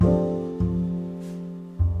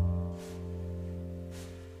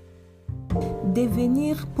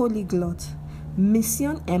Devenir polyglotte.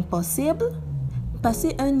 Mission impossible?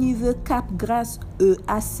 Passer un niveau cap grâce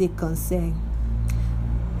à ces conseils.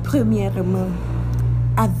 Premièrement,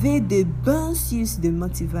 avez de bonnes sources de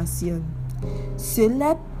motivation.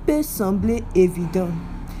 Cela peut sembler évident,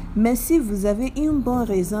 mais si vous avez une bonne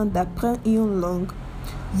raison d'apprendre une langue,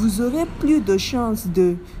 vous aurez plus de chances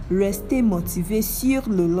de rester motivé sur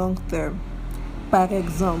le long terme. Par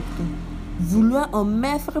exemple, vouloir en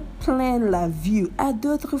mettre plein la vue à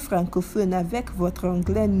d'autres francophones avec votre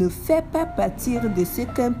anglais ne fait pas partie de ce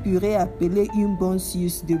qu'on pourrait appeler une bonne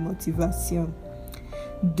source de motivation.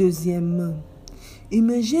 Deuxièmement,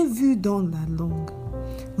 immergez-vous dans la langue.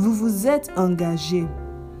 Vous vous êtes engagé.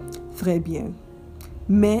 Très bien.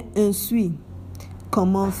 Mais ensuite,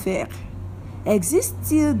 comment faire?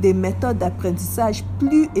 Existe-t-il des méthodes d'apprentissage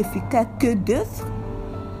plus efficaces que d'autres?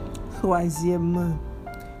 Troisièmement,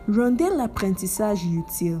 rendez l'apprentissage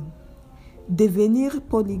utile. Devenir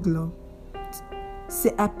polyglotte,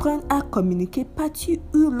 c'est apprendre à communiquer partout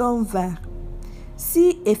où l'on va.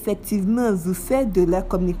 Si effectivement vous faites de la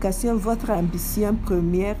communication votre ambition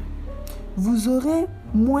première, vous aurez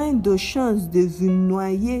moins de chances de vous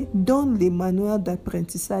noyer dans les manuels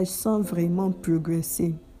d'apprentissage sans vraiment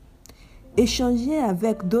progresser. Échanger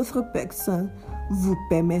avec d'autres personnes vous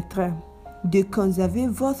permettra de conserver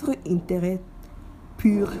votre intérêt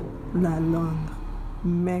pour la langue.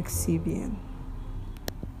 Merci bien.